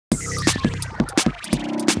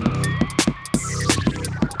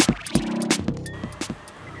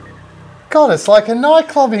God, it's like a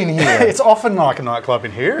nightclub in here. It's often like a nightclub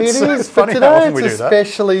in here. It's funny but how today often we do it's that.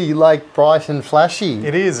 especially like bright and flashy.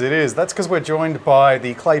 It is. That's because we're joined by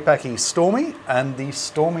the Paky Stormy and the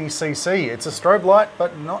Stormy CC. It's a strobe light,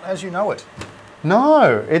 but not as you know it.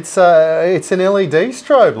 No, it's an LED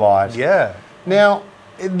strobe light. Yeah. Now,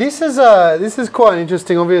 this is quite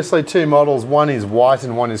interesting. Obviously, two models. One is white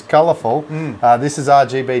and one is colourful. This is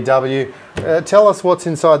RGBW. Tell us what's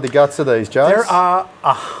inside the guts of these, Joe. There are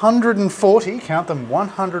 140, count them,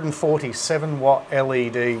 140 7-watt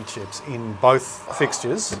LED chips in both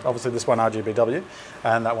fixtures. Obviously, this one RGBW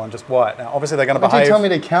and that one just white. Now, obviously, they're going to behave... Why'd you tell me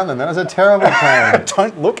to count them? That was a terrible plan.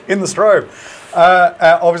 Don't look in the strobe.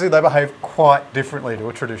 Obviously, they behave quite differently to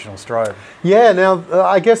a traditional strobe. Yeah, now,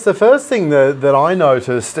 I guess the first thing that I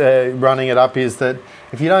noticed running it up is that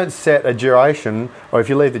if you don't set a duration, or if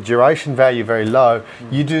you leave the duration value very low,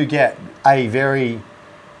 you do get a very,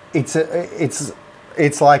 it's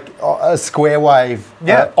like a square wave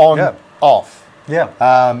off.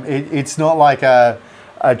 Yeah. It's not like a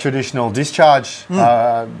traditional discharge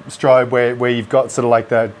strobe where you've got sort of like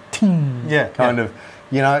the ting kind of,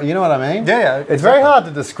 you know what I mean? Yeah, exactly. It's very hard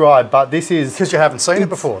to describe, but this is... Because you haven't seen it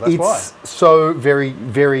before, that's why. It's so very,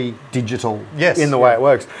 very digital in the way it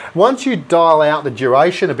works. Once you dial out the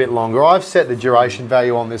duration a bit longer, I've set the duration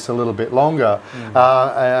value on this a little bit longer,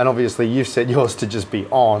 and obviously you've set yours to just be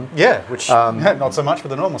on. Yeah, which not so much for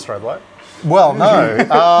the normal strobe light. Well, no.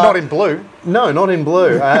 Not in blue. No, not in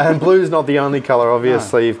blue. And blue is not the only colour,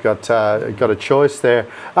 obviously. You've got a choice there.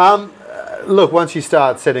 Look, once you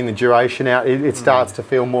start setting the duration out, it starts to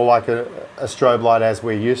feel more like a strobe light as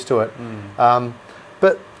we're used to it.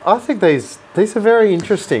 But I think these are very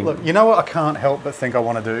interesting. Look, you know what I can't help but think I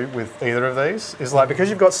want to do with either of these is like, because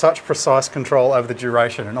you've got such precise control over the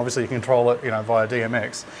duration, and obviously you control it, via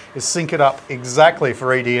DMX, is sync it up exactly for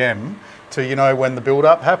EDM to, when the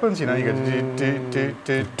build-up happens, you get and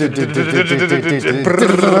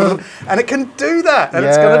it can do that, and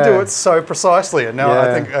it's going to do it so precisely. And now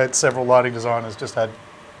I think several lighting designers just had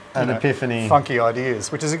an epiphany, funky ideas,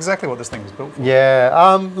 which is exactly what this thing was built for.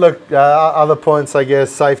 Yeah. Look, other points, I guess,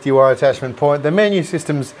 safety wire attachment point. The menu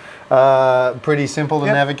system's pretty simple to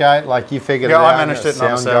navigate. Like you figured it out. Yeah, I managed it. And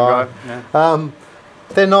I'm a sound guy.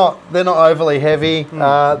 They're not overly heavy. They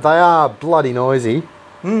are bloody noisy.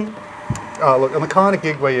 Oh, look, on the kind of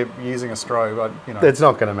gig where you're using a strobe, it's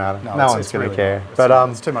not going to matter. No one's going to care. But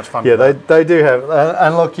it's too much fun. Yeah, they do have.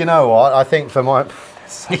 And look, you know what? I think for my...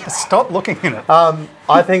 Stop looking in it.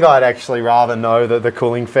 I think I'd actually rather know that the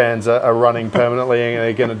cooling fans are running permanently and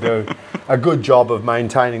they're going to do a good job of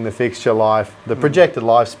maintaining the fixture life. The projected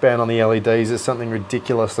lifespan on the LEDs is something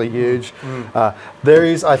ridiculously huge. There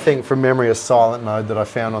is, I think, from memory, a silent mode that I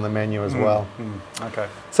found on the menu as well. Okay.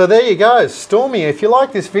 So there you go. Stormy, if you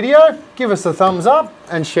like this video, give us a thumbs up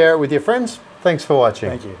and share it with your friends. Thanks for watching.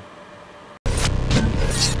 Thank you.